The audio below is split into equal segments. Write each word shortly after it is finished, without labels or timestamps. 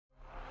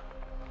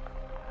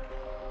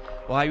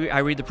Well, I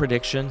read the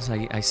predictions.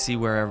 I see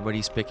where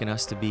everybody's picking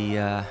us to be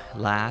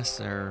last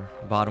or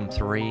bottom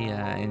three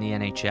in the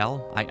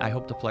NHL. I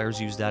hope the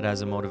players use that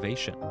as a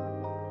motivation.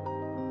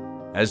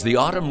 As the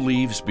autumn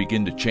leaves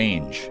begin to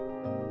change,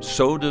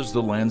 so does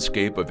the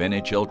landscape of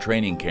NHL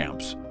training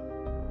camps.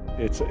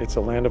 It's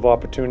a land of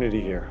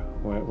opportunity here.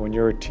 When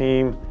you're a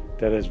team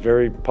that has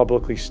very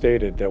publicly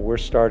stated that we're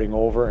starting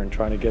over and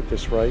trying to get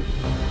this right,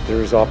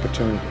 there is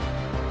opportunity.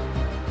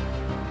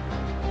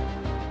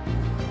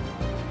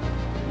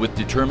 With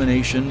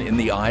determination in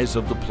the eyes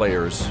of the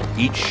players,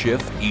 each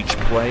shift, each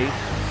play,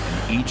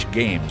 and each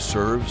game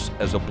serves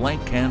as a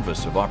blank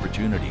canvas of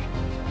opportunity.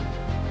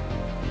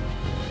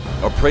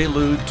 A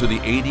prelude to the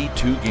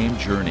 82-game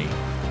journey.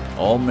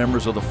 All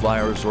members of the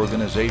Flyers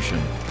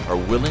organization are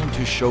willing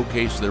to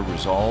showcase their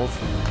resolve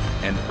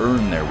and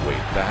earn their way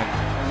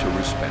back to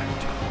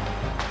respect.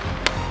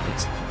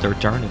 It's their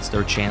turn. It's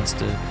their chance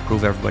to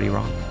prove everybody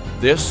wrong.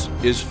 This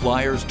is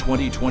Flyers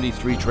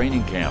 2023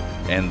 training camp,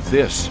 and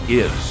this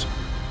is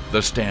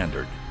the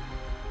standard.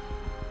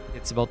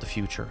 It's about the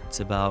future.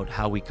 It's about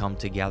how we come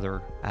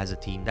together as a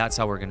team. That's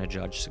how we're going to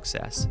judge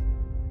success.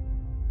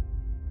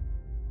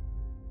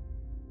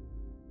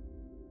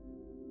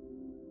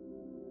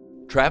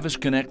 Travis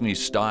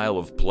Konechny's style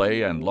of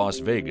play and Las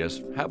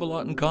Vegas have a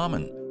lot in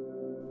common.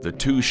 The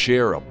two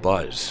share a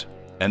buzz,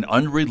 an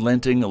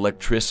unrelenting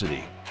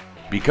electricity.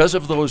 Because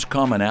of those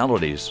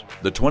commonalities,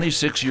 the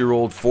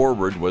 26-year-old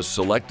forward was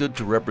selected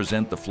to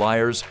represent the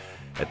Flyers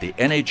at the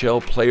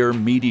NHL Player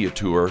Media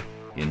Tour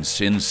in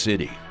Sin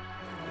City.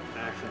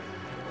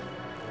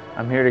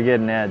 I'm here to get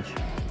an edge.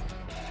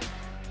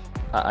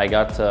 I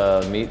got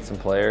to meet some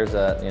players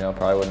that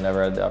probably would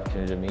never had the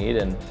opportunity to meet,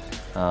 and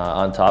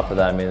on top of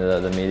that, I mean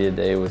the media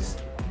day was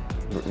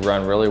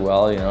run really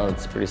well.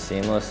 It's pretty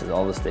seamless.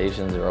 All the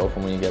stations are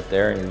open when you get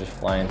there, and you're just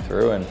flying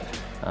through. And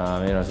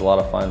it's a lot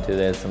of fun too.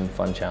 They had some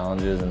fun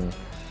challenges, and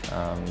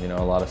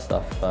a lot of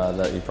stuff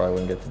that you probably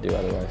wouldn't get to do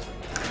otherwise.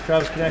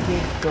 Travis Konechny,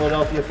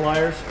 Philadelphia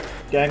Flyers,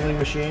 gangling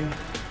machine,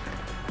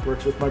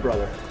 works with my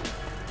brother.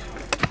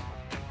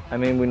 I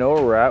mean, we know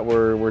where we're at.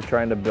 We're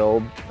trying to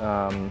build.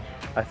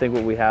 I think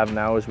what we have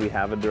now is we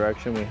have a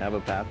direction, we have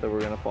a path that we're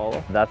going to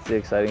follow. That's the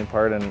exciting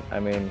part, and I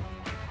mean,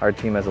 our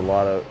team has a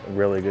lot of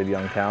really good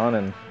young talent,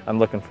 and I'm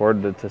looking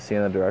forward to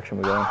seeing the direction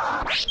we're going.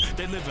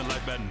 They living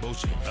like bad and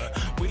bullshit.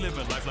 We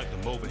living life like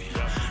the movie.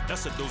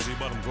 That's a doozy,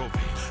 but I'm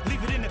groovy.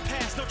 Leave it in the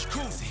past, no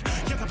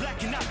jacuzzi. Young and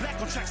black and not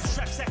black on tracks, the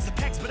strap sacks and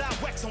packs, but I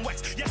wax on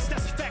wax. Yes,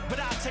 that's a fact, but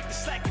I'll take the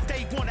slack if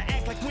they wanna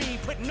act like we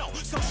ain't putting on.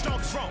 So strong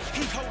is wrong.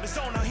 He hold his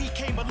own, now he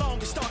came along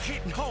and start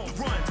hitting home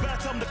runs. But I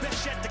tell him the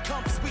best yet to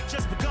come, cause we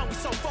just begun, we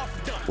so far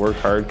from done. Work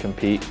hard,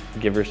 compete,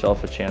 give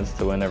yourself a chance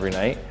to win every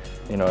night.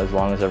 As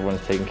long as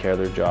everyone's taking care of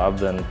their job,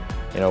 then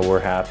we're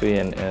happy,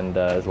 and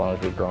as long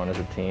as we're growing as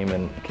a team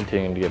and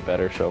continuing to get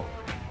better. So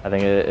I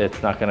think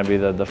it's not going to be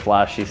the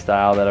flashy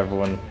style that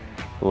everyone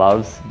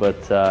loves, but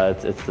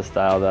it's the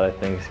style that I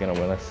think is going to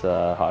win us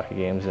hockey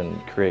games and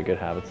create good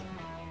habits.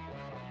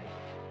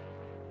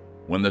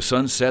 When the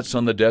sun sets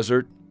on the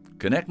desert,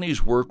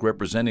 Konechny's work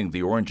representing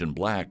the orange and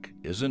black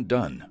isn't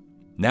done.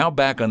 Now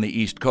back on the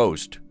East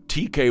Coast,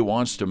 TK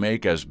wants to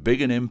make as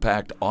big an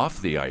impact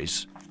off the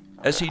ice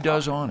as he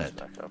does on it.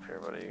 Back up here,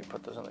 buddy. You can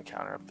put those on the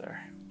counter up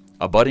there.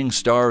 A budding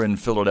star in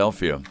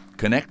Philadelphia,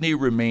 Konechny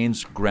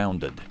remains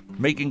grounded,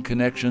 making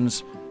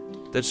connections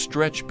that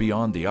stretch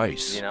beyond the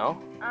ice.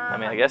 I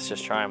mean, I guess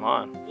just try them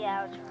on.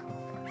 Yeah, I'll try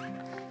them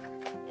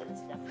on. Yeah,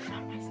 it's definitely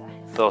not my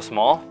size. So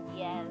small?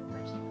 Yeah, the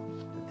first.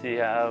 Do you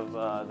have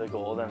the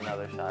gold in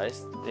another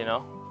size? Do you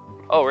know?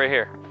 Oh, right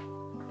here.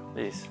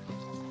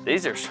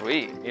 These are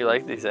sweet. You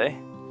like these, eh?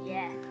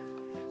 Yeah.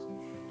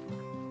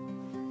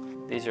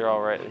 These are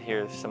all right.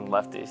 Here's some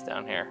lefties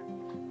down here.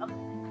 Okay.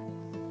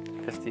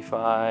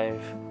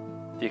 55.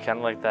 Do you kind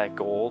of like that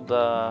gold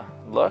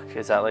look?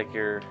 Is that like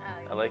your,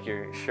 I like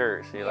your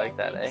shirt, so you like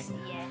that, eh?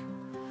 Yeah.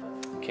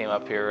 Came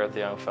up here with a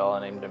young fella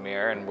named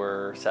Amir, and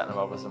we're setting him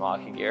up with some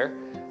hockey gear.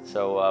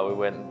 So we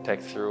went and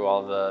picked through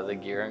all the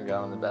gear and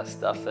got him the best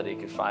stuff that he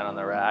could find on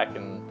the rack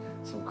and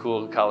some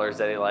cool colors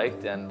that he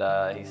liked, and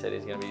he said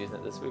he's going to be using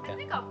it this I weekend.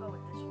 think I'll go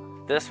with this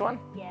one. This one?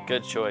 Yeah.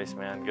 Good choice,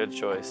 man. Good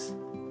choice.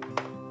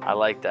 I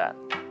like that.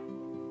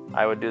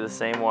 I would do the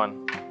same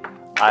one.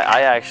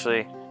 I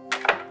actually,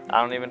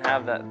 I don't even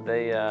have that.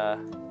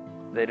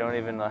 They don't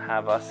even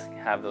have us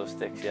have those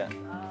sticks yet.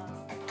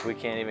 We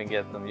can't even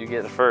get them. You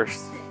get it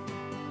first.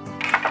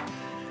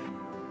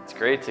 It's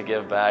great to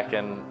give back,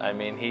 and I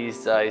mean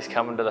he's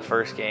coming to the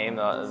first game,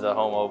 the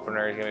home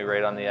opener. He's gonna be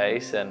right on the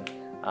ice, and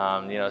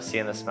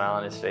seeing the smile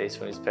on his face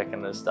when he's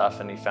picking his stuff,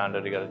 and he found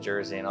out he got a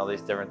jersey and all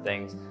these different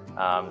things.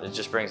 It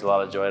just brings a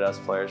lot of joy to us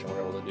players when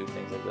we're able to do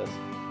things like this.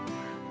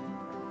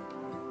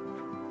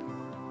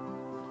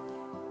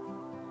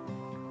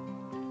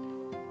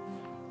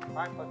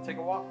 All right, let's take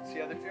a walk, see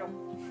how they feel.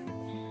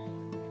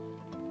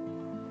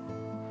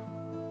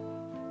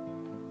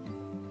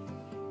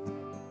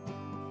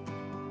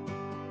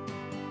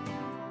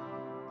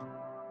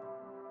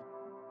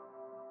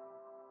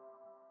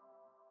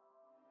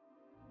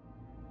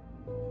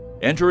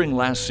 Entering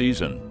last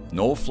season,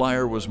 no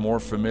Flyer was more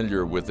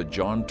familiar with the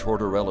John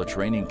Tortorella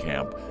training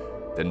camp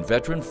than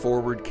veteran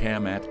forward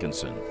Cam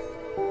Atkinson.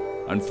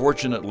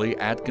 Unfortunately,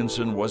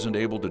 Atkinson wasn't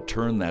able to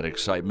turn that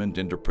excitement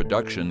into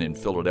production in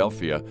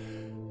Philadelphia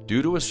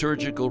due to a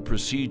surgical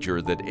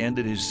procedure that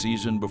ended his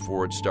season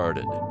before it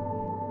started.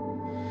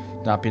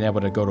 Not being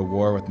able to go to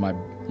war with my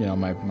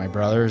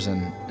brothers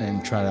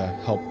and try to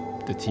help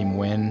the team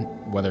win,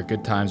 whether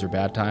good times or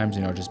bad times,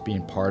 just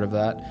being part of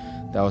that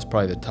was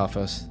probably the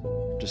toughest.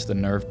 Just the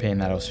nerve pain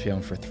that I was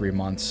feeling for 3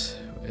 months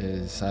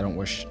I don't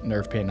wish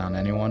nerve pain on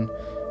anyone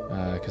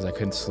because I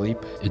couldn't sleep.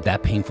 Is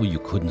that painful you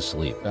couldn't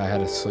sleep? I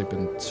had to sleep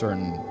in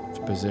certain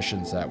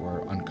positions that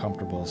were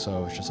uncomfortable,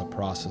 so it's just a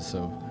process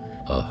of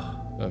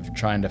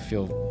trying to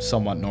feel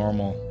somewhat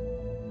normal.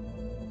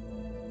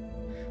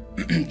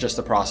 Just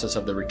the process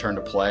of the return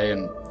to play,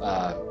 and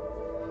I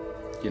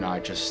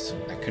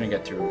couldn't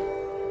get through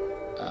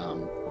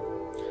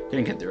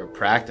a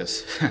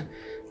practice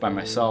by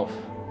myself.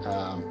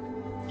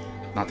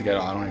 Not to get,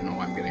 I don't even know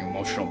why I'm getting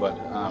emotional, but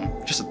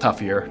just a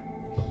tough year,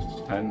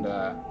 and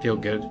feel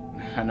good.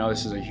 I know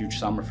this is a huge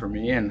summer for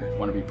me and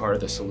want to be part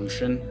of the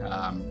solution,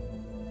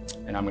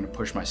 and I'm going to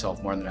push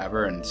myself more than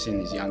ever, and seeing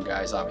these young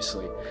guys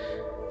obviously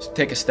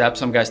take a step,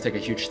 some guys take a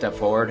huge step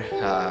forward,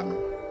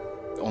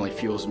 only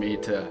fuels me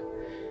to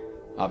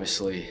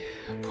obviously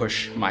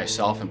push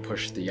myself and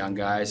push the young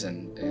guys,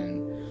 and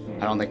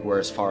I don't think we're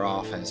as far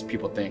off as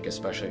people think,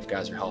 especially if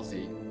guys are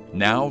healthy.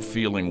 Now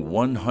feeling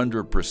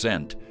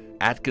 100%,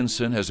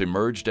 Atkinson has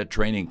emerged at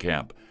training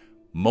camp,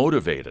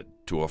 motivated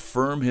to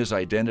affirm his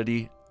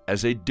identity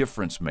as a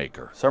difference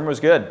maker. Summer was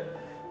good.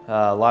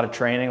 A lot of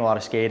training, a lot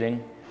of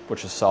skating,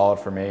 which was solid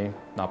for me,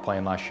 not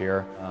playing last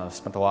year.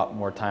 Spent a lot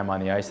more time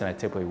on the ice than I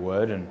typically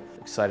would, and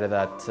excited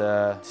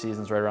that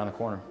season's right around the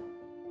corner.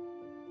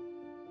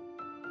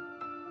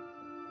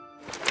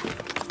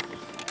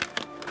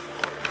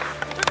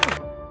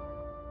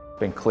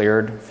 Been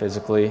cleared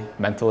physically,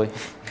 mentally.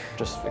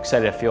 Just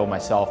excited to feel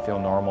myself, feel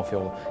normal,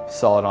 feel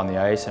solid on the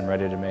ice, and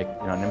ready to make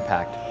an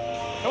impact.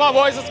 Come on,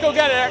 boys, let's go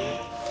get it.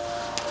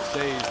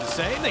 Stays the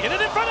same. They get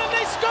it in front and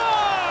they score!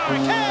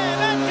 Cam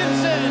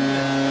Atkinson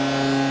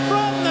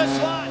from the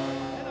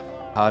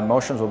slot.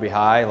 Emotions will be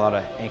high, a lot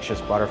of anxious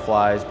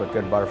butterflies, but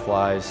good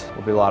butterflies.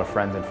 There'll be a lot of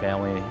friends and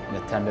family in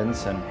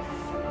attendance, and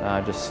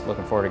just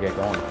looking forward to get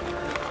going.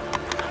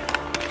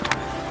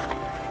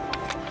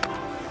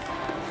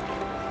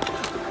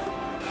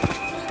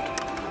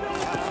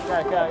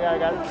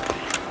 Got it.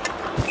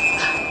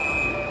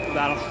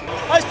 Battle.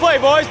 Nice play,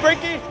 boys.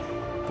 Breaky.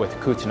 With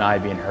Coots and I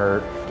being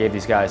hurt, gave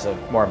these guys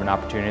more of an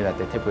opportunity that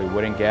they typically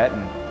wouldn't get,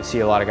 and to see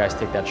a lot of guys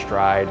take that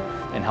stride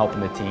in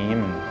helping the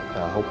team,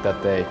 and hope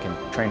that they can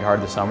train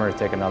hard this summer to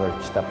take another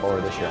step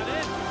forward this year.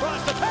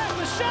 Frost, the pass,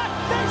 the shot,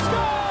 they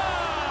score!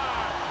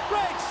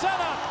 Great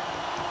setup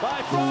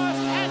by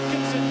Frost.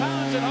 Atkinson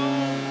pounds it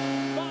home.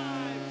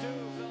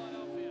 5-2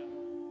 Philadelphia.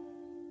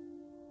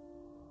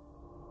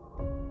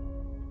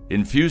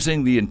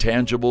 Infusing the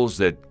intangibles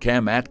that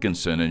Cam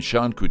Atkinson and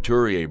Sean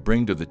Couturier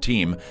bring to the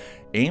team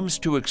aims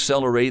to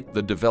accelerate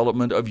the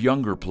development of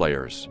younger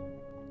players.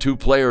 Two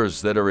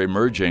players that are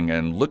emerging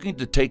and looking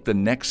to take the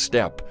next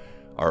step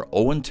are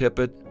Owen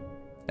Tippett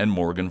and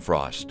Morgan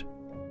Frost.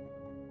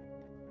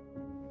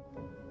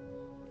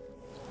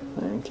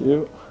 Thank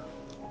you.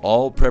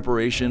 All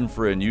preparation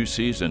for a new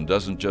season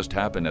doesn't just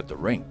happen at the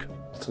rink.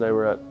 Today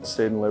we're at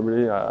State and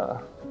Liberty,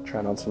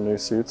 trying on some new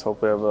suits.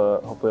 Hopefully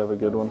have a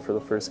good one for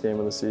the first game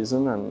of the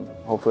season, and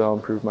hopefully I'll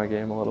improve my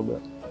game a little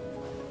bit.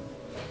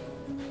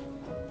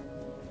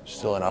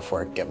 Still enough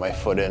work to get my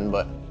foot in,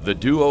 but... The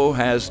duo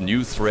has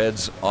new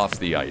threads off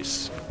the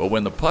ice, but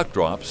when the puck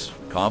drops,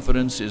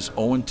 confidence is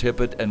Owen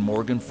Tippett and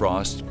Morgan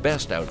Frost's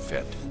best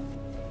outfit.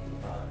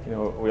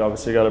 We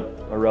obviously got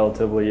a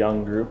relatively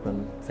young group,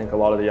 and I think a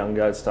lot of the young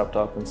guys stepped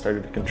up and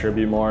started to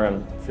contribute more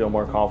and feel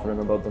more confident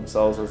about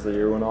themselves as the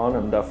year went on.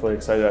 I'm definitely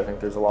excited. I think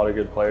there's a lot of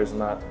good players in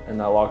that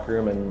locker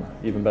room, and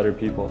even better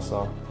people,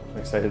 so I'm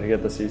excited to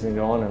get the season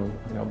going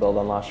and build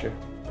on last year.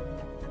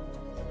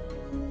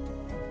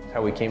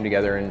 How we came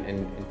together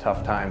in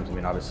tough times. I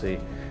mean, obviously,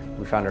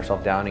 we found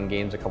ourselves down in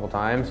games a couple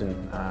times,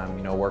 and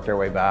worked our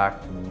way back.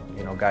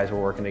 And, guys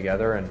were working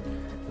together, and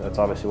that's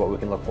obviously what we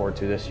can look forward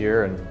to this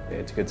year, and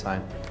it's a good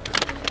sign.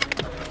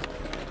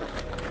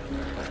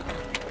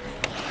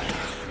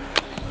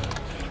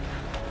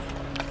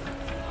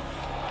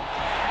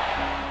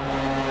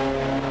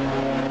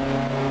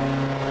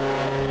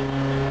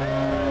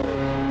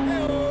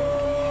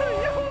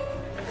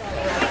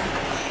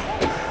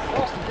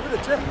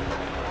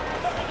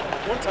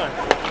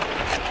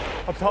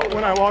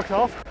 When I walked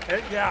off?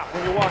 Yeah,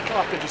 when you walked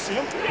off, did you see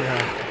him?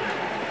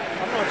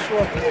 Yeah. I'm not sure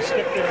if he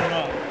skipped there or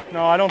not.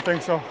 No, I don't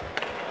think so.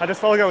 I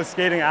just felt like I was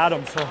skating at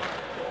him, so.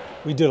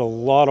 We did a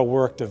lot of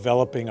work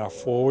developing our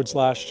forwards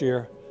last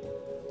year.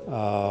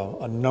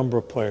 A number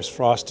of players,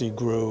 Frosty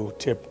grew,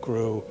 Tip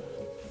grew,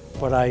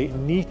 but I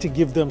need to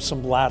give them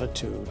some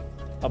latitude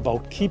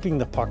about keeping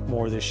the puck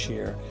more this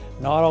year,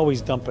 not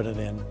always dumping it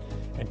in,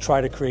 and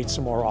try to create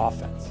some more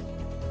offense.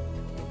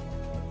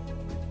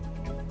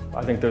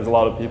 I think there's a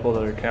lot of people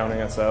that are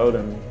counting us out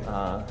and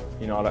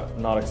you know,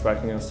 not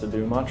expecting us to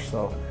do much.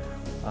 So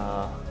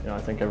you know, I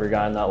think every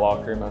guy in that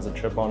locker room has a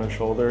chip on his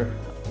shoulder.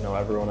 You know,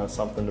 everyone has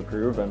something to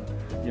prove, and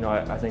you know,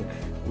 I think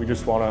we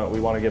just want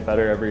to get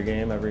better every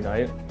game, every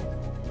night.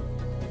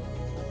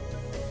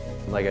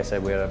 Like I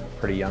said, we had a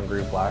pretty young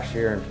group last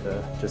year,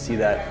 and to see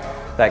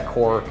that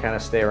core kind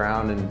of stay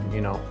around, and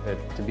you know,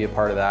 to be a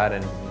part of that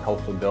and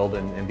help to build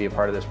and be a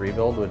part of this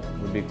rebuild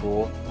would be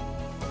cool.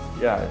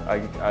 Yeah,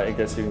 I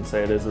guess you can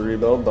say it is a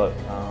rebuild, but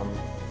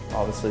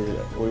obviously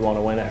we want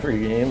to win every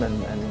game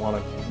and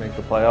want to make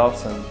the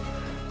playoffs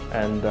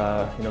and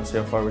you know, see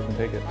how far we can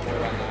take it.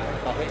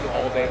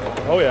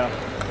 Oh yeah.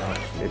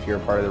 If you're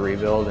a part of the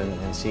rebuild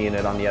and seeing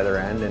it on the other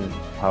end, and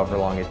however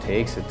long it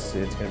takes, it's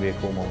going to be a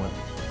cool moment.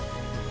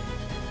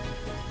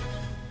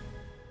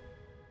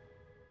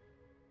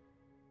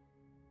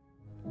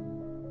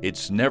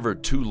 It's never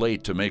too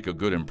late to make a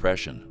good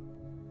impression.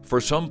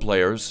 For some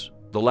players,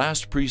 the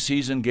last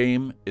preseason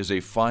game is a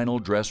final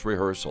dress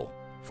rehearsal.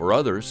 For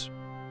others,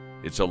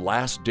 it's a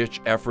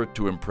last-ditch effort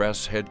to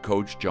impress head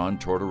coach John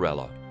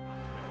Tortorella.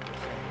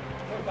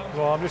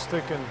 Well, I'm just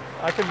thinking,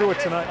 I can do it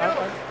tonight.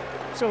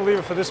 I'm just going to leave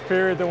it for this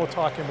period, then we'll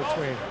talk in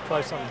between.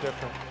 Try something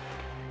different.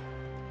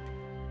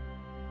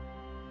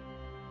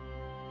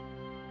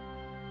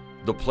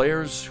 The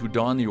players who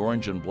don the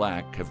orange and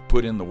black have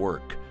put in the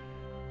work.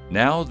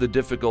 Now the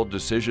difficult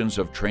decisions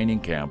of training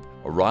camp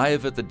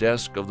arrive at the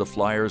desk of the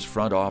Flyers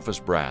front office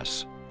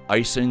brass,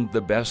 icing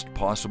the best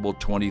possible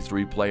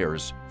 23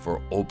 players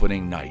for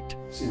opening night.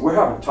 See, we're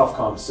having tough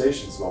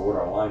conversations about what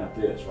our lineup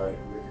is, right?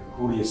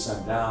 Who do you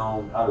send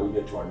down? How do we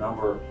get to our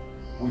number?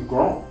 We've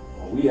grown.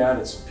 Well, we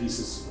added some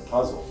pieces to the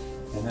puzzle.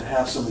 And then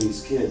have some of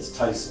these kids,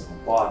 Tyson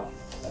and Bobby,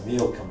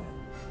 Emil come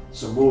in,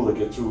 Samula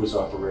get through his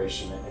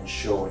operation and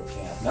show at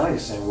camp. Now you're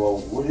saying, well,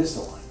 what is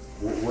the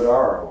line? What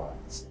are our lines?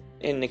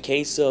 In the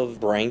case of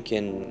Brink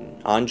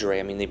and Andre,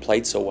 I mean, they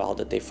played so well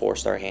that they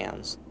forced our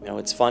hands. You know,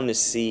 it's fun to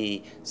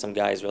see some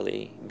guys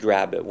really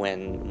grab it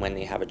when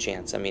they have a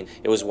chance. I mean,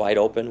 it was wide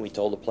open. We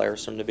told the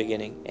players from the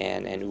beginning,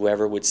 and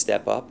whoever would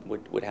step up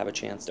would have a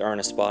chance to earn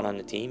a spot on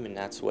the team, and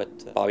that's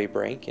what Bobby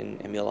Brink and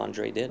Emil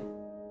Andre did.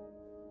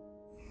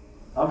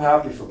 I'm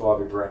happy for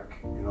Bobby Brink,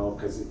 you know,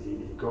 because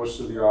he goes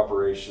through the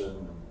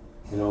operation.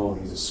 You know,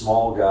 he's a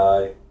small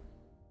guy.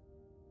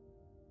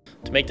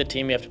 To make the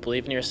team, you have to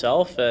believe in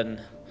yourself,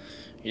 and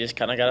you just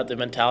kind of got the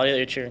mentality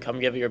that you're going to come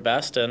give it your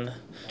best and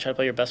try to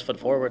put your best foot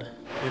forward.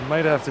 It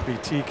might have to be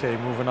TK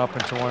moving up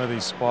into one of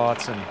these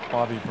spots and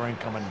Bobby Brink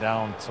coming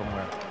down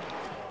somewhere.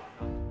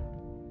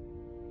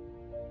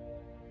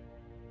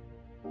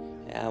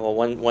 Yeah, well,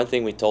 one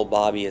thing we told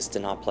Bobby is to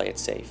not play it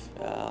safe,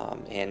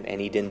 and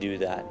he didn't do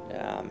that.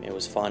 It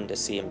was fun to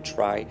see him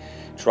try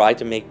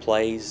to make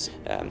plays.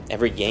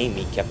 Every game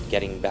he kept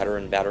getting better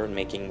and better and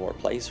making more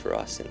plays for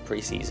us in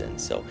preseason.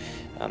 So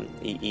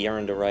he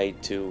earned the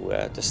right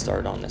to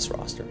start on this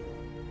roster.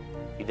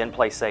 He didn't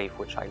play safe,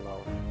 which I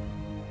love.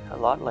 A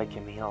lot like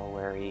Emil,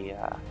 where he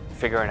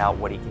figuring out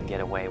what he can get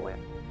away with.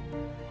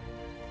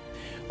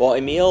 Well,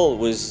 Emil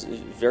was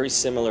very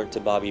similar to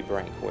Bobby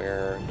Brink,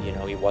 where, you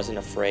know, he wasn't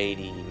afraid,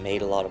 he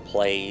made a lot of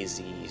plays,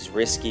 he's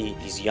risky,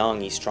 he's young,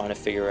 he's trying to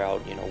figure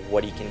out, you know,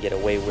 what he can get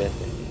away with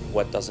and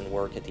what doesn't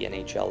work at the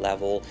NHL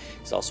level.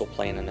 He's also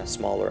playing on a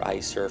smaller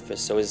ice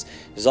surface, so it's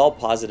all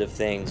positive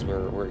things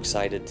we're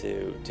excited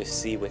to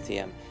see with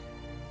him.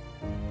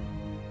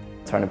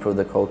 Trying to prove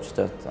the coach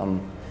that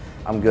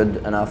I'm good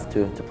enough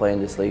to play in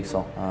this league,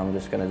 so I'm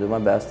just going to do my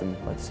best and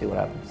let's see what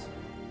happens.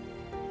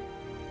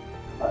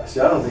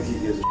 See, I don't think he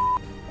gives a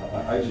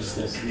I just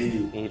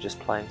think he just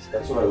plays.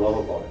 That's what I love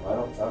about him.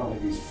 I don't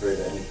think he's afraid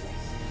of anything.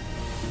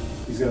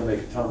 He's going to make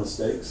a ton of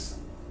mistakes,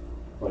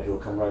 but he'll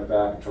come right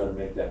back and try to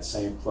make that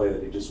same play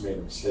that he just made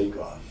a mistake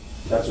on.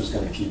 That's what's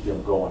going to keep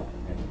him going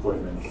and put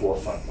him in the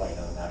forefront playing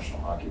in the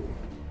National Hockey League.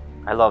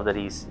 I love that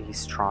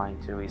he's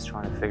trying to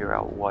figure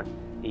out what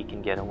he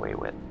can get away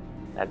with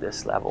at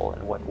this level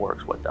and what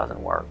works, what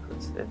doesn't work.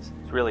 It's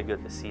really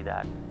good to see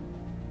that.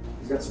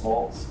 He's got some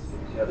balls.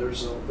 Yeah,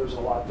 there's a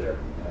lot there.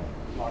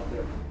 A lot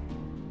there.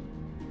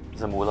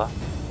 Zamula,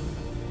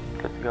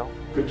 good to go.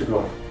 Good to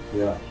go.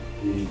 Yeah.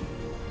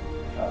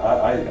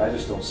 I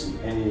just don't see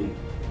any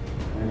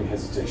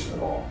hesitation at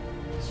all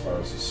as far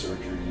as his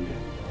surgery.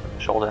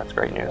 Shoulder, that's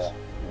great news.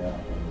 Yeah.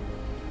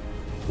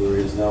 Where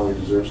he is now, he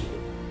deserves it.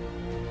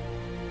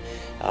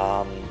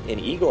 In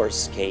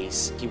Igor's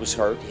case, he was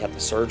hurt. He had the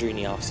surgery in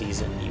the off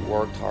season. He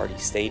worked hard. He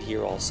stayed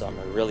here all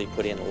summer. Really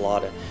put in a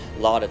lot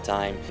of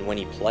time. And when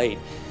he played,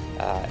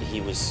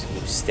 he was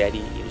steady.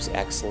 He was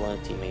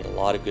excellent. He made a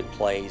lot of good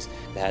plays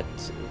that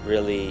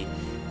really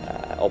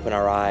opened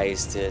our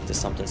eyes to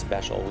something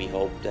special. We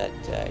hope that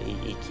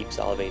he keeps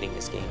elevating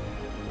his game.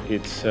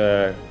 It's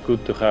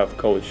good to have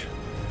coach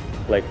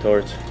like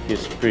Torch.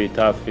 He's pretty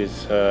tough.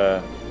 He's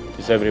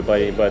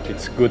everybody, but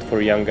it's good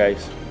for young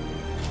guys.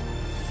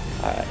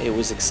 It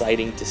was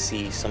exciting to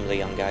see some of the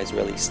young guys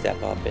really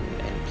step up and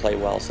play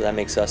well. So that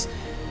makes us,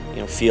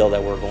 feel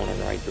that we're going in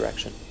the right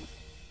direction.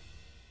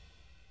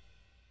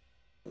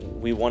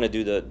 We want to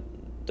do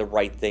the the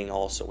right thing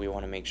also. We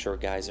want to make sure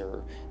guys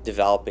are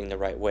developing the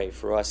right way.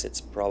 For us, it's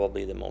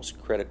probably the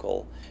most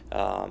critical,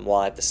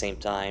 while at the same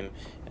time,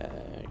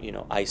 you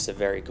know, ICE a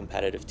very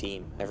competitive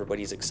team.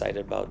 Everybody's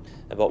excited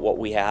about what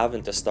we have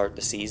and to start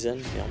the season,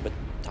 you know, but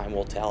time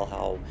will tell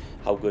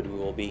how good we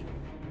will be.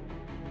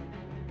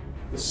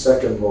 The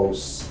second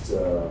most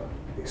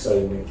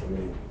exciting thing for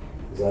me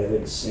is I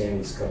think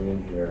Sandy's come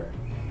in here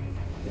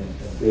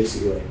and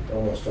basically like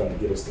almost trying to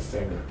give us the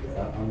finger.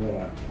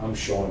 I'm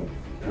showing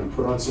him,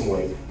 put on some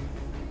weight,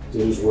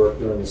 did his work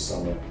during the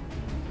summer,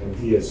 and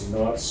he has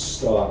not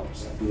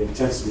stopped the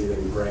intensity that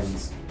he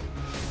brings.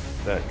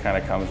 That kind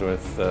of comes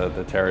with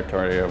the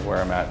territory of where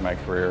I'm at in my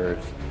career,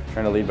 is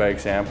trying to lead by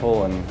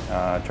example and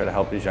try to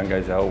help these young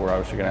guys out. We're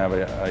obviously going to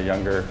have a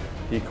younger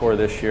D-core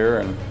this year,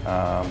 and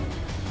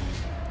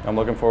I'm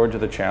looking forward to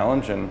the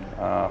challenge, and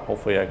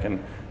hopefully I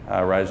can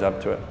rise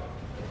up to it.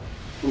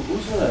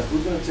 Who's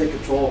gonna take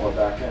control of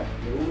our back end?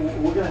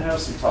 We're gonna have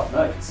some tough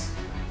nights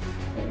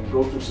and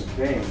go through some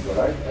pain, but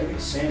I think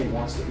Sandy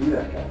wants to be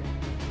that guy.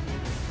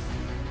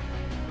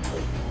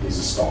 He's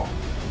a star.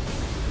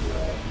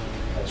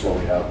 That's what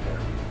we have there.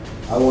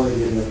 I want to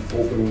give him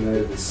opening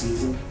night of the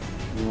season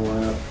in the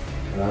lineup,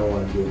 and I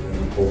want to give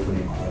him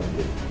opening home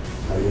game.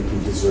 I think he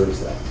deserves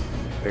that.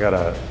 They got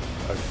a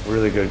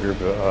really good group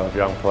of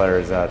young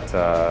players that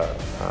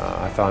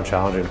I found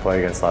challenging to play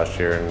against last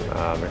year, and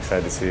I'm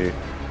excited to see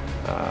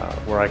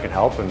where I can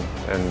help and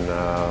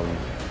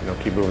you know,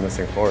 keep moving this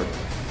thing forward.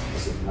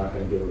 I'm not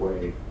going to get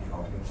away, you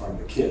know, in front of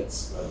the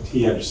kids.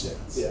 He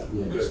understands. Yeah,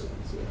 he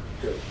understands.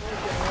 Good.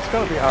 It's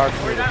going to be hard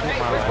for me to keep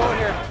my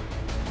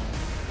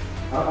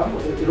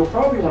line. It'll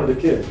probably be one of the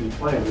kids be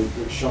playing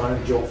with Sean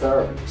and Joe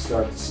Farabee to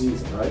start the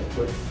season, right?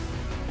 But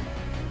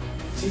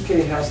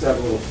TK has to have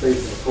a little faith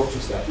in the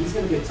coaching staff. He's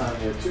going to get time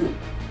there too.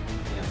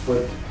 Yeah.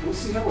 But we'll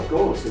see how it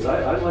goes, because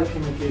I like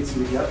him and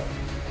Casey together.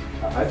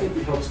 I think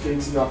he helps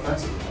Casey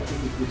offensively. I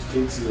think he gives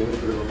Casey a little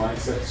bit of a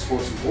mindset to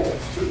score some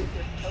goals too.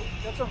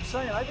 That's what I'm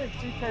saying. I think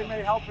TK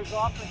may help his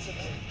offensive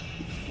team.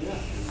 Yeah.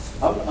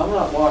 I'm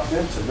not locked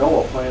into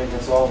Noah playing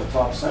against all the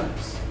top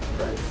centers.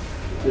 Right.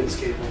 He's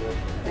capable,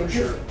 for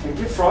sure. And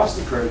give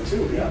Frosty credit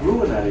too. He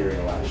grew in that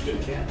area last year.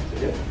 Good camp.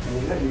 Yeah.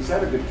 And he's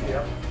had a good camp.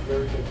 Yeah,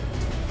 very good.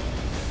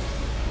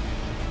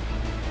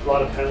 A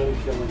lot of penalty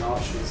killing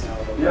options now.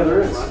 Yeah,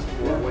 there is.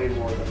 Way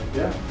more than.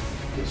 Yeah.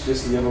 It's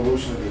just the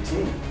evolution of the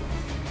team.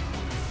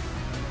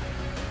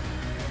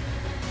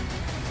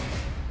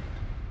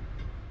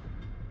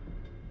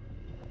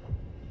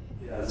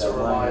 That's a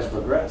reliable,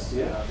 progressed,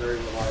 yeah. Very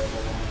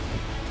reliable line.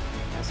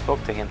 I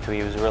spoke to him too.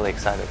 He was really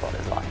excited about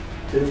his line.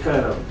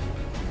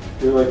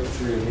 They're like the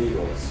three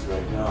amigos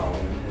right now,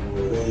 and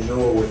where they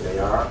know what they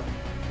are.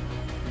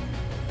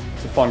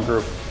 It's a fun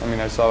group. I mean,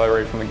 I saw that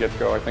right from the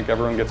get-go. I think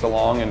everyone gets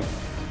along, and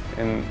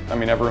I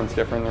mean, everyone's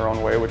different in their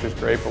own way, which is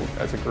great. But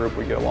as a group,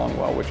 we get along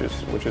well, which has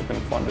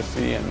been fun to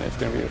see, and it's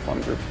going to be a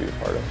fun group to be a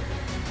part of.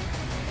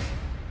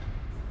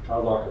 Our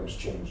locker room's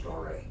changed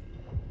already.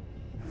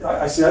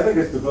 I think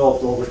it's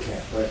developed over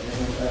camp, right?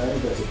 And I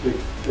think that's a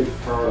big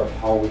part of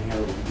how we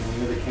handle the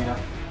beginning of the camp.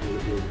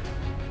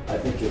 I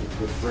think it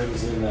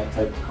brings in that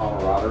type of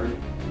camaraderie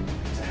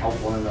to help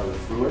one another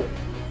through it.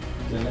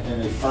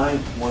 And they find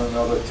one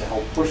another to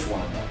help push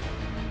one another.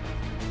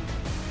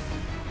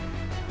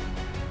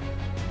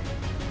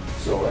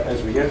 So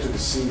as we get to the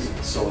season,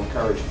 it's so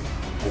encouraging.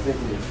 I think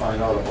when you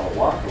find out about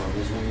locker room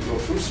is when you go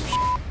through some shit.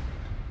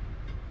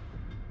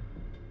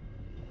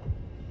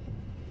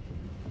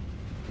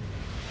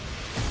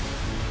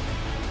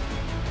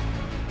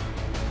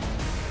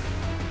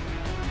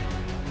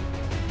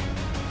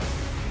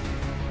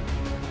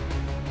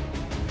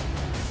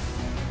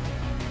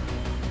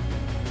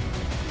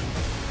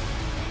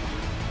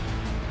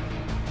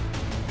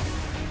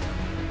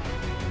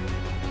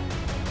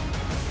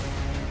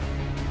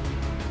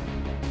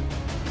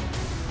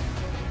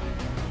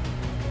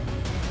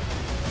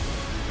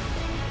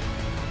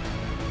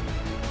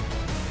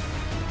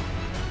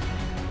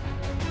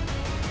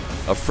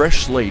 A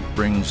fresh slate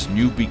brings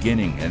new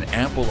beginning and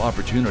ample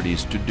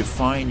opportunities to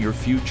define your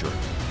future.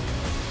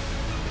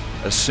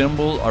 A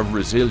symbol of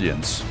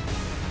resilience,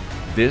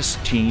 this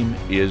team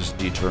is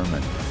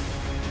determined.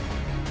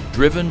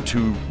 Driven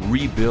to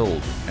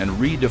rebuild and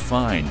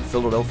redefine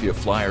Philadelphia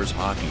Flyers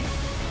hockey.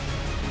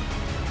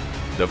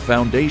 The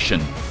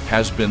foundation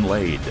has been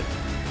laid.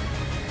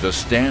 The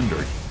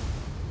standard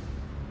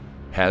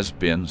has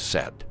been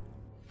set.